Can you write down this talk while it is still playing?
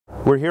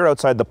We're here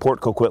outside the Port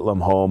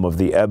Coquitlam home of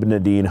the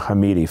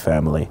Ebnoddin-Hamidi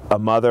family, a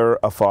mother,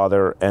 a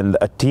father, and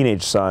a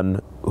teenage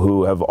son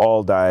who have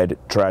all died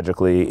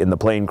tragically in the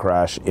plane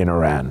crash in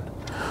Iran.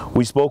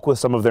 We spoke with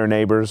some of their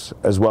neighbors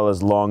as well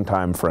as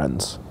longtime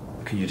friends.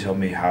 Can you tell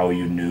me how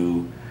you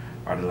knew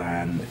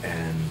Ardalan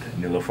and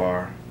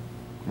Niloofar?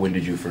 When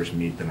did you first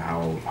meet them?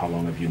 How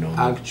long have you known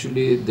them?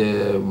 Actually,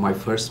 my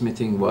first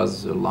meeting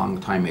was a long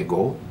time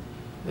ago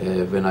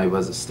when I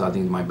was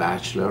studying my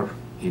bachelor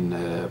in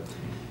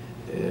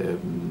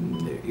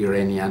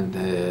Iranian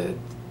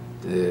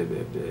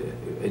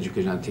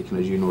Education and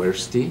Technology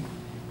University.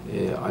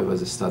 I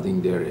was studying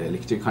their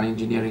electrical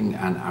engineering,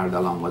 and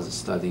Ardalan was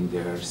studying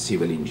their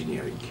civil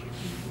engineering.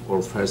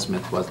 Our first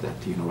met was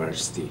at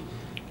university.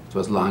 It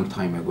was a long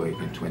time ago,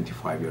 even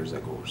 25 years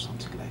ago or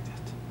something like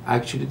that.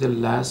 Actually, the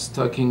last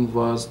talking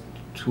was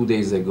 2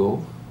 days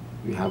ago.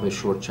 We have a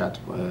short chat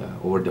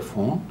over the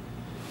phone,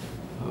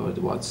 or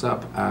the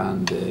WhatsApp,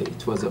 and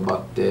it was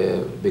about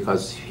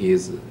because he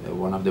is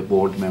one of the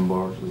board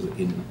members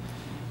in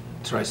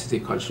Tri-City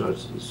Cultural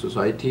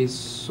Societies,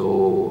 so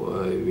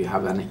we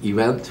have an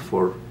event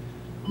for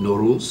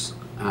Nowruz,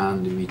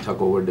 and we talk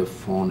over the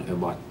phone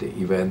about the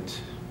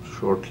event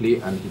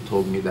shortly, and he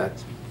told me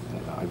that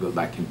I go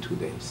back in 2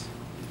 days.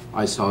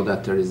 I saw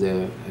that there is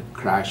a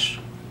crash,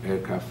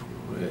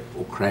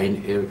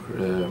 Ukraine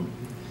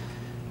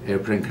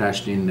airplane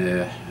crashed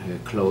in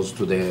close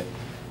to the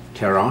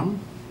Tehran,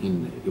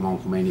 in Imam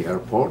Khomeini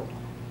airport.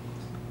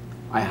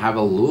 I have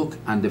a look,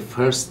 and the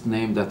first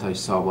name that I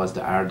saw was the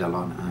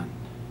Ardalan and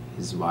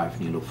his wife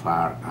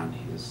Niloofar and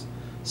his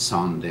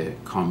son, the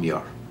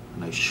Kamyar.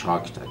 And I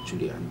shocked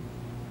actually, and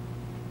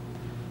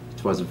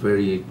it was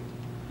very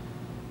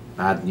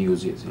bad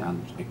news,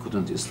 and I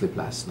couldn't sleep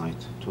last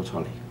night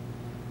totally.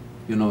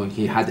 You know,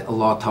 he had a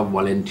lot of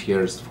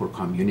volunteers for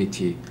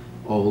community.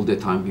 All the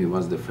time he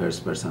was the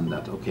first person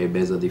that, okay,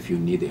 Behzad, if you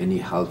need any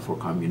help for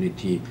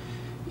community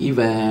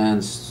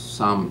events,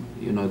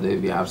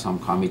 we have some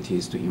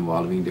committees to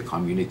involving the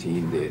community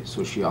in the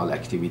social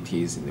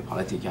activities, in the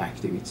political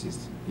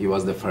activities. He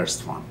was the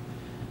first one.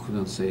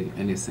 Couldn't say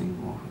anything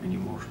more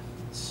anymore.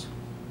 It's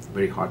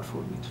very hard for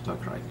me to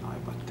talk right now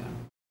about them.